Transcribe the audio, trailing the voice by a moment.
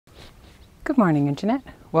Good morning, Internet.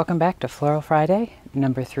 Welcome back to Floral Friday,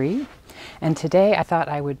 number 3. And today I thought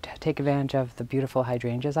I would take advantage of the beautiful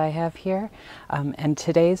hydrangeas I have here. And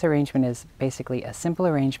today's arrangement is basically a simple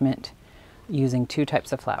arrangement using 2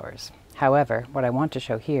 types of flowers. However, what I want to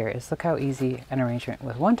show here is look how easy an arrangement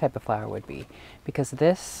with 1 type of flower would be, because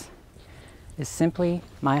this is simply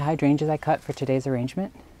my hydrangeas I cut for today's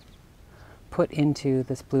arrangement, put into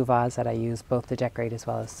this blue vase that I use both to decorate as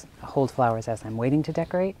well as hold flowers as I'm waiting to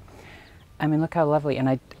decorate. I mean, look how lovely,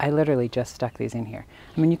 and I literally just stuck these in here.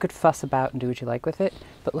 I mean, you could fuss about and do what you like with it,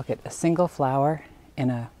 but look at a single flower in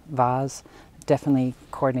a vase, definitely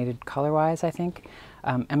coordinated color-wise, I think.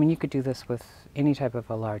 I mean, you could do this with any type of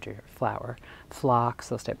a larger flower, phlox,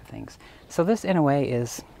 those type of things. So this, in a way,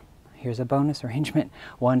 is, here's a bonus arrangement,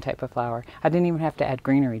 1 type of flower. I didn't even have to add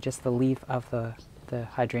greenery, just the leaf of the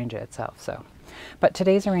hydrangea itself. So, but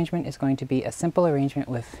today's arrangement is going to be a simple arrangement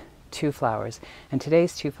with 2 flowers, and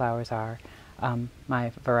today's 2 flowers are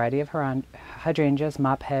my variety of hydrangeas,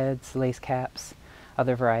 mop heads, lace caps,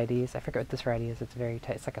 other varieties. I forget what this variety is. It's very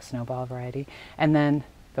tight. It's like a snowball variety. And then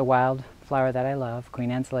the wild flower that I love,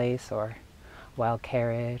 Queen Anne's lace, or wild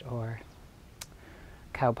carrot, or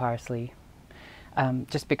cow parsley,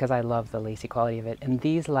 just because I love the lacy quality of it. And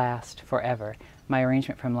these last forever. My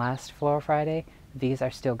arrangement from last Floral Friday, these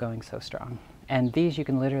are still going so strong. And these you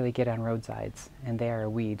can literally get on roadsides, and they are a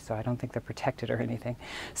weed, so I don't think they're protected or anything.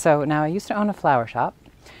 So now I used to own a flower shop,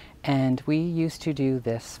 and we used to do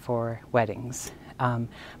this for weddings.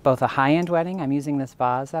 Both a high-end wedding, I'm using this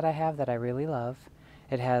vase that I have that I really love.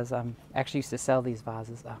 It has, actually used to sell these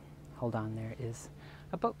vases. Hold on, there is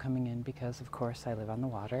a boat coming in because, of course, I live on the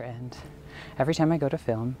water, and every time I go to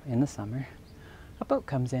film in the summer, a boat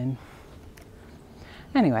comes in.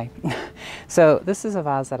 Anyway, so this is a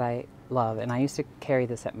vase that I love, and I used to carry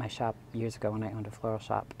this at my shop years ago when I owned a floral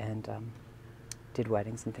shop and did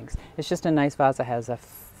weddings and things. It's just a nice vase that has a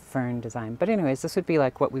fern design. But anyways, this would be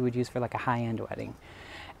like what we would use for like a high-end wedding.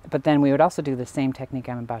 But then we would also do the same technique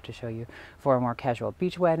I'm about to show you for a more casual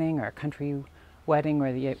beach wedding or a country wedding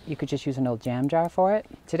where you could just use an old jam jar for it.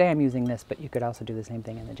 Today I'm using this, but you could also do the same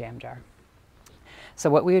thing in the jam jar. So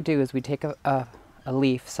what we would do is we take a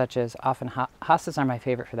leaf, such as often hostas are my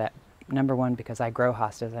favorite for that. Number 1, because I grow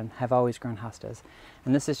hostas and have always grown hostas.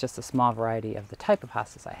 And this is just a small variety of the type of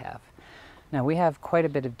hostas I have. Now we have quite a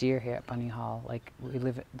bit of deer here at Bunny Hall. Like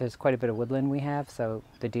there's quite a bit of woodland we have, so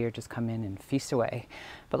the deer just come in and feast away.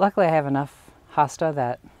 But luckily I have enough hosta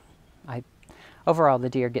that overall the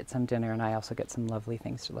deer get some dinner, and I also get some lovely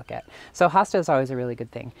things to look at. So hosta is always a really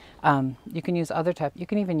good thing. You can use you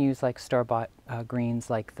can even use like store-bought greens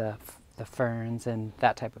like the ferns and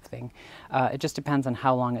that type of thing. It just depends on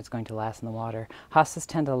how long it's going to last in the water. Hostas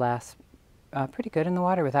tend to last pretty good in the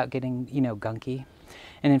water without getting, gunky.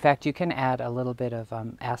 And in fact, you can add a little bit of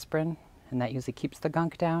aspirin, and that usually keeps the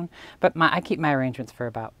gunk down. But I keep my arrangements for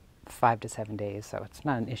about 5 to 7 days, so it's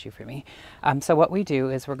not an issue for me. So what we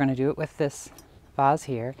do is we're going to do it with this vase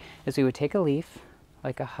here, is we would take a leaf,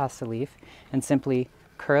 like a hosta leaf, and simply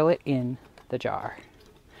curl it in the jar.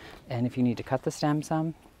 And if you need to cut the stem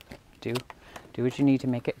some, do what you need to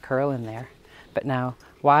make it curl in there. But now,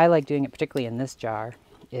 why I like doing it particularly in this jar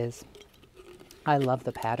is I love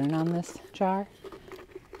the pattern on this jar.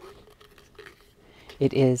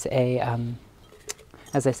 It is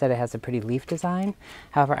as I said, it has a pretty leaf design.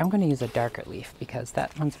 However, I'm going to use a darker leaf because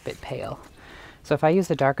that one's a bit pale. So if I use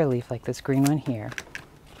a darker leaf like this green one here,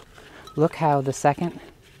 look how the second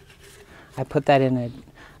I put that in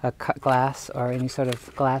a cut glass or any sort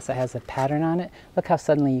of glass that has a pattern on it, look how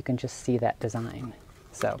suddenly you can just see that design.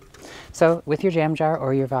 So with your jam jar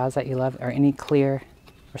or your vase that you love, or any clear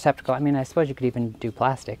receptacle, I mean, I suppose you could even do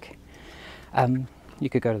plastic. You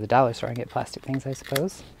could go to the dollar store and get plastic things, I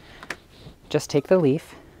suppose. Just take the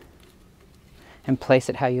leaf and place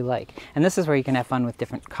it how you like. And this is where you can have fun with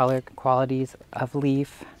different color qualities of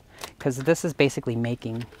leaf, because this is basically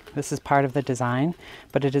making, this is part of the design,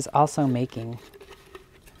 but it is also making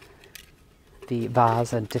the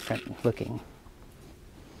vase a different looking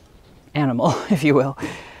animal, if you will.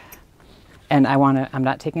 And I'm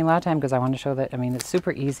not taking a lot of time because I want to show that, I mean, it's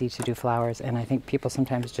super easy to do flowers, and I think people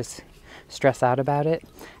sometimes just stress out about it.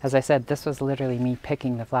 As I said, this was literally me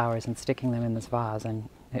picking the flowers and sticking them in this vase, and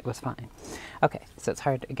it was fine. Okay, so it's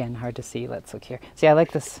hard to see. Let's look here. See, I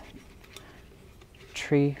like this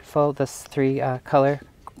this 3 color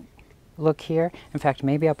look here. In fact,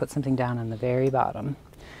 maybe I'll put something down on the very bottom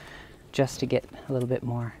just to get a little bit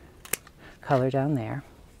more color down there.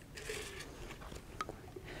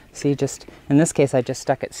 See, just in this case, I just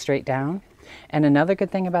stuck it straight down. And another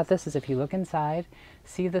good thing about this is if you look inside,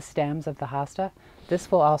 see the stems of the hosta?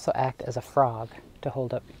 This will also act as a frog to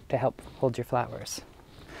help hold your flowers.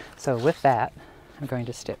 So with that, I'm going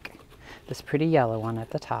to stick this pretty yellow one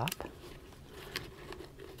at the top,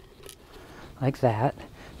 like that.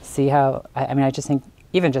 See how, I mean, I just think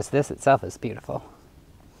even just this itself is beautiful.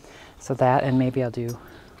 So that, and maybe I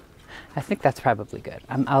think that's probably good.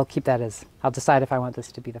 I'll keep that as, I'll decide if I want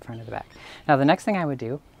this to be the front or the back. Now the next thing I would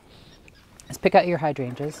do is pick out your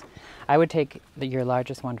hydrangeas. I would take your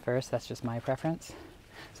largest one first, that's just my preference.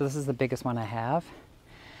 So this is the biggest one I have,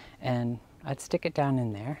 and I'd stick it down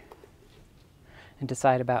in there and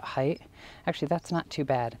decide about height. Actually, that's not too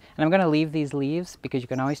bad. And I'm going to leave these leaves because you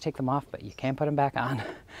can always take them off, but you can't put them back on.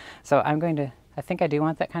 So I think I do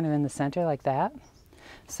want that kind of in the center like that.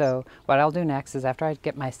 So what I'll do next is after I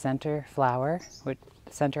get my center flower,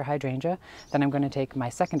 center hydrangea, then I'm going to take my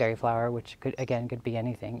secondary flower, which could be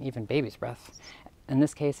anything, even baby's breath. In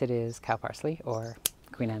this case, it is cow parsley or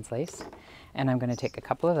Queen Anne's lace. And I'm going to take a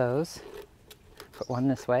couple of those, put one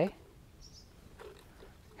this way,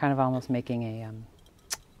 kind of almost making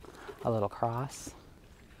a little cross.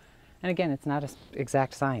 And again, it's not an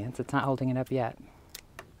exact science. It's not holding it up yet,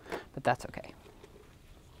 but that's okay.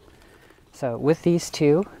 So with these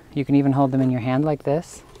two, you can even hold them in your hand like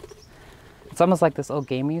this. It's almost like this old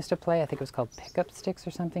game we used to play. I think it was called pickup sticks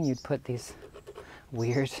or something. You'd put these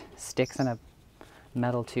weird sticks in a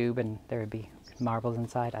metal tube and there would be marbles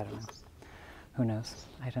inside. I don't know. Who knows?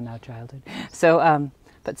 I don't know, childhood. So,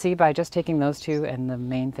 but see, by just taking those two and the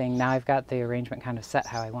main thing, now I've got the arrangement kind of set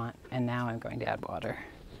how I want. And now I'm going to add water.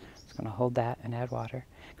 Just going to hold that and add water.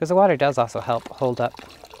 Because the water does also help hold up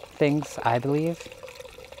things, I believe.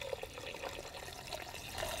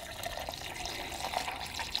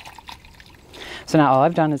 So now all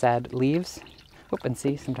I've done is add leaves. Oop, and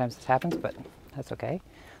see, sometimes this happens, but that's okay.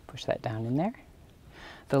 Push that down in there.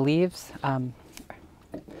 The leaves, all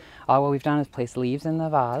what we've done is place leaves in the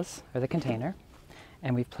vase, or the container,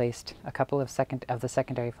 and we've placed a couple of the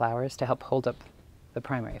secondary flowers to help hold up the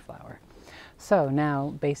primary flower. So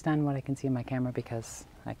now, based on what I can see in my camera, because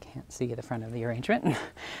I can't see the front of the arrangement,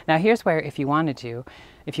 now here's where if you want to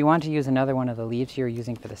use another one of the leaves you're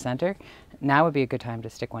using for the center, now would be a good time to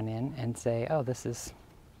stick one in and say, oh, this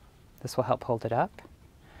will help hold it up.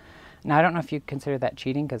 Now I don't know if you consider that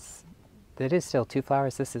cheating because it is still two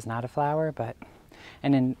flowers. This is not a flower,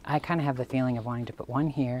 and then I kind of have the feeling of wanting to put one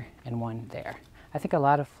here and one there. I think a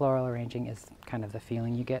lot of floral arranging is kind of the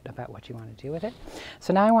feeling you get about what you want to do with it.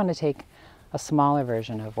 So now I want to take a smaller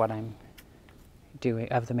version of what I'm doing,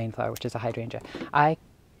 of the main flower, which is a hydrangea. I'm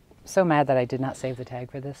so mad that I did not save the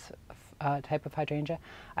tag for this type of hydrangea.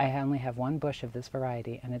 I only have one bush of this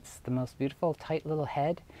variety, and it's the most beautiful, tight little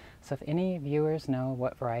head. So if any viewers know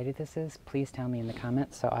what variety this is, please tell me in the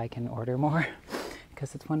comments so I can order more,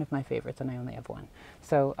 because it's one of my favorites and I only have one.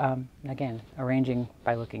 So again, arranging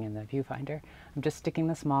by looking in the viewfinder, I'm just sticking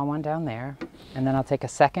the small one down there, and then I'll take a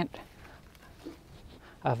second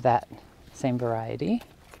of that same variety.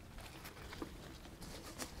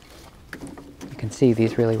 You can see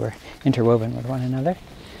these really were interwoven with one another.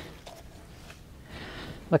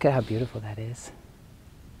 Look at how beautiful that is.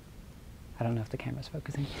 I don't know if the camera's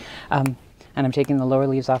focusing. And I'm taking the lower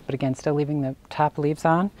leaves off, but again, still leaving the top leaves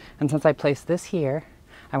on. And since I placed this here,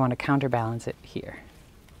 I want to counterbalance it here.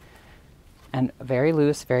 And very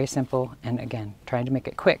loose, very simple, and again, trying to make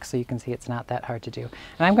it quick so you can see it's not that hard to do.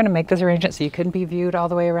 And I'm going to make this arrangement so you couldn't be viewed all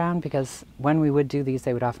the way around, because when we would do these,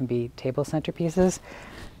 they would often be table centerpieces,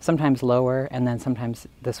 sometimes lower, and then sometimes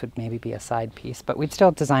this would maybe be a side piece, but we'd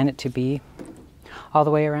still design it to be all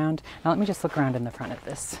the way around. Now let me just look around in the front of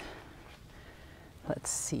this. Let's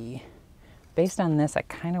see. Based on this, I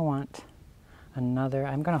kind of want another.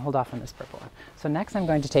 I'm going to hold off on this purple one. So next I'm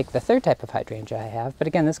going to take the third type of hydrangea I have, but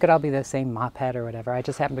again, this could all be the same mop head or whatever. I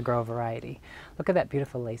just happen to grow a variety. Look at that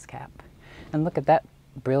beautiful lace cap. And look at that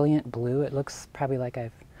brilliant blue. It looks probably like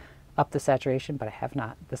I've upped the saturation, but I have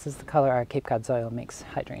not. This is the color our Cape Cod soil makes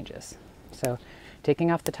hydrangeas. So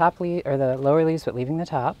taking off the top leaf, or the lower leaves, but leaving the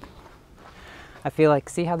top. I feel like,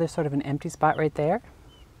 see how there's sort of an empty spot right there?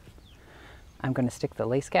 I'm going to stick the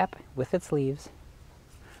lace cap with its leaves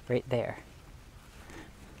right there.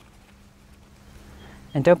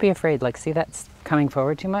 And don't be afraid, like, see that's coming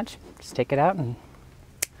forward too much? Just take it out and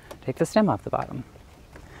take the stem off the bottom.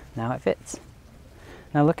 Now it fits.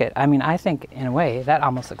 Now look at, I mean, I think in a way that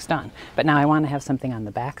almost looks done. But now I want to have something on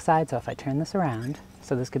the back side, so if I turn this around,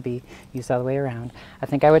 so this could be used all the way around, I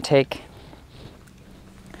think I would take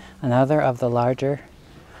another of the larger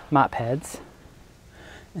mop heads.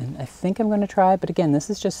 And I think I'm going to try, but again, this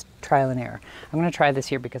is just trial and error. I'm going to try this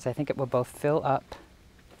here because I think it will both fill up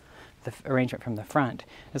the arrangement from the front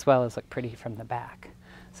as well as look pretty from the back.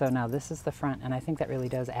 So now this is the front, and I think that really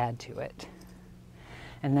does add to it.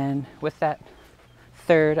 And then with that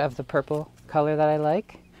third of the purple color that I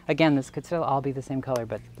like, again, this could still all be the same color,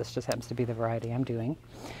 but this just happens to be the variety I'm doing.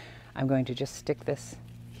 I'm going to just stick this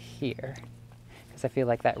here, because I feel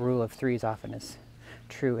like that rule of threes often is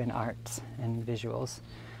true in arts and visuals.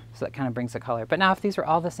 So that kind of brings the color. But now if these were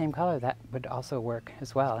all the same color, that would also work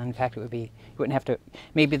as well. And in fact, it would be, you wouldn't have to,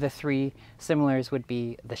 maybe the three similars would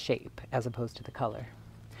be the shape as opposed to the color.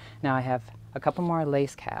 Now I have a couple more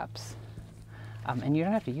lace caps. And you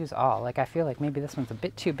don't have to use all. Like, I feel like maybe this one's a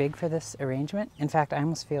bit too big for this arrangement. In fact, I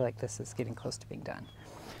almost feel like this is getting close to being done.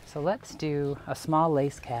 So let's do a small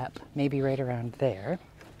lace cap, maybe right around there.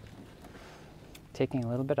 Taking a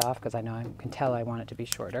little bit off because I know I can tell I want it to be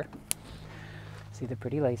shorter. See the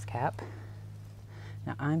pretty lace cap.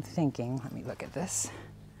 Now I'm thinking, let me look at this.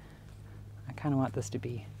 I kind of want this to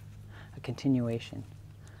be a continuation.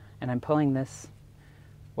 And I'm pulling this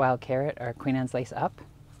wild carrot or Queen Anne's lace up.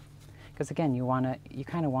 Because again, you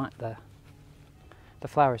kind of want the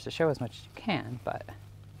flowers to show as much as you can, but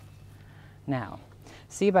now,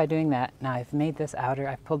 see by doing that, now I've made this outer,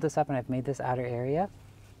 I've pulled this up and I've made this outer area.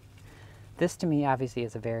 This to me obviously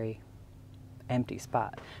is a very empty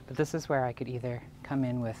spot, but this is where I could either come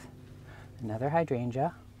in with another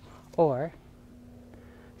hydrangea or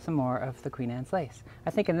some more of the Queen Anne's lace.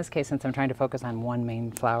 I think in this case, since I'm trying to focus on one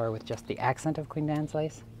main flower with just the accent of Queen Anne's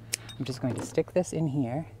lace, I'm just going to stick this in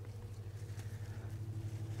here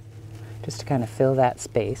just to kind of fill that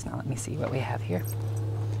space. Now let me see what we have here.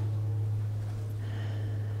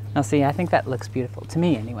 Now see, I think that looks beautiful, to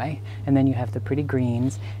me anyway. And then you have the pretty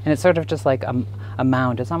greens, and it's sort of just like a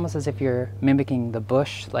mound. It's almost as if you're mimicking the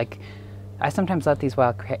bush. Like, I sometimes let these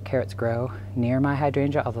wild carrots grow near my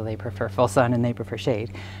hydrangea, although they prefer full sun and they prefer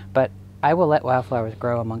shade. But I will let wildflowers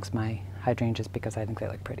grow amongst my hydrangeas because I think they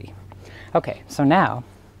look pretty. Okay, so now,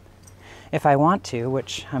 if I want to,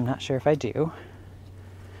 which I'm not sure if I do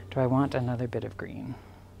I want another bit of green?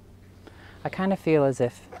 I kind of feel as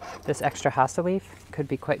if this extra Hosta leaf could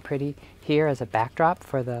be quite pretty here as a backdrop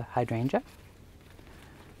for the hydrangea.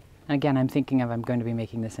 And again, I'm thinking of I'm going to be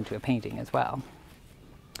making this into a painting as well.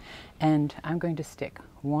 And I'm going to stick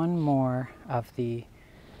one more of the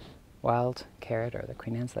wild carrot or the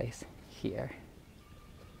Queen Anne's lace here.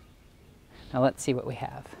 Now let's see what we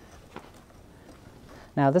have.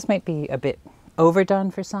 Now this might be a bit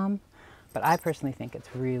overdone for some, but I personally think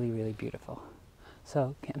it's really, really beautiful.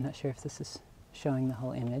 So I'm not sure if this is showing the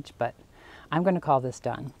whole image, but I'm going to call this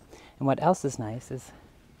done. And what else is nice is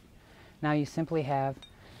now you simply have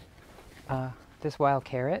this wild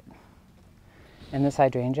carrot and this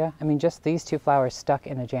hydrangea. I mean, just these two flowers stuck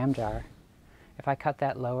in a jam jar. If I cut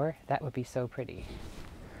that lower, that would be so pretty.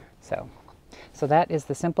 So that is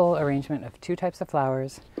the simple arrangement of two types of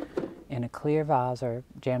flowers in a clear vase or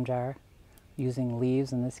jam jar, using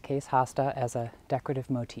leaves, in this case Hosta, as a decorative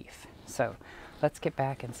motif. So let's get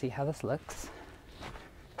back and see how this looks.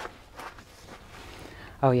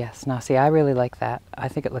 Oh yes, now see, I really like that. I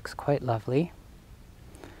think it looks quite lovely.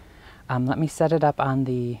 Let me set it up on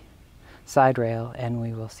the side rail and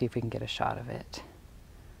we will see if we can get a shot of it.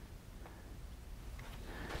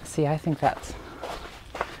 See, I think that's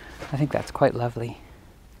quite lovely.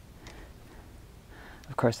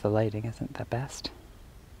 Of course, the lighting isn't the best.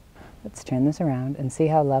 Let's turn this around and see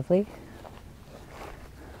how lovely.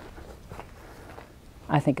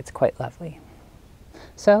 I think it's quite lovely.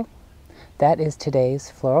 So that is today's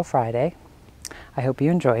Floral Friday. I hope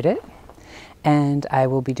you enjoyed it. And I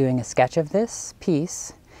will be doing a sketch of this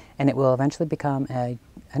piece, and it will eventually become an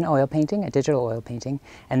oil painting, a digital oil painting,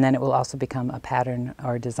 and then it will also become a pattern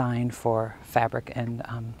or design for fabric and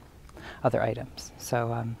other items.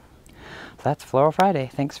 So that's Floral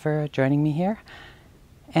Friday. Thanks for joining me here.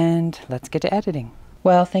 And let's get to editing.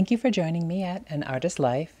 Well, thank you for joining me at An Artist's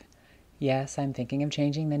Life. Yes, I'm thinking of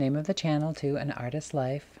changing the name of the channel to An Artist's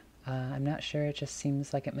Life. I'm not sure, it just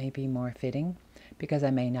seems like it may be more fitting because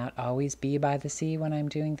I may not always be by the sea when I'm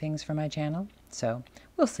doing things for my channel. So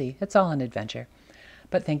we'll see, it's all an adventure.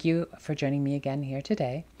 But thank you for joining me again here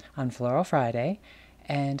today on Floral Friday.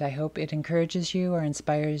 And I hope it encourages you or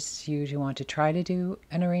inspires you to want to try to do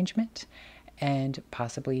an arrangement and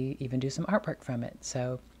possibly even do some artwork from it.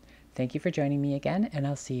 So thank you for joining me again, and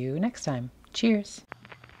I'll see you next time. Cheers!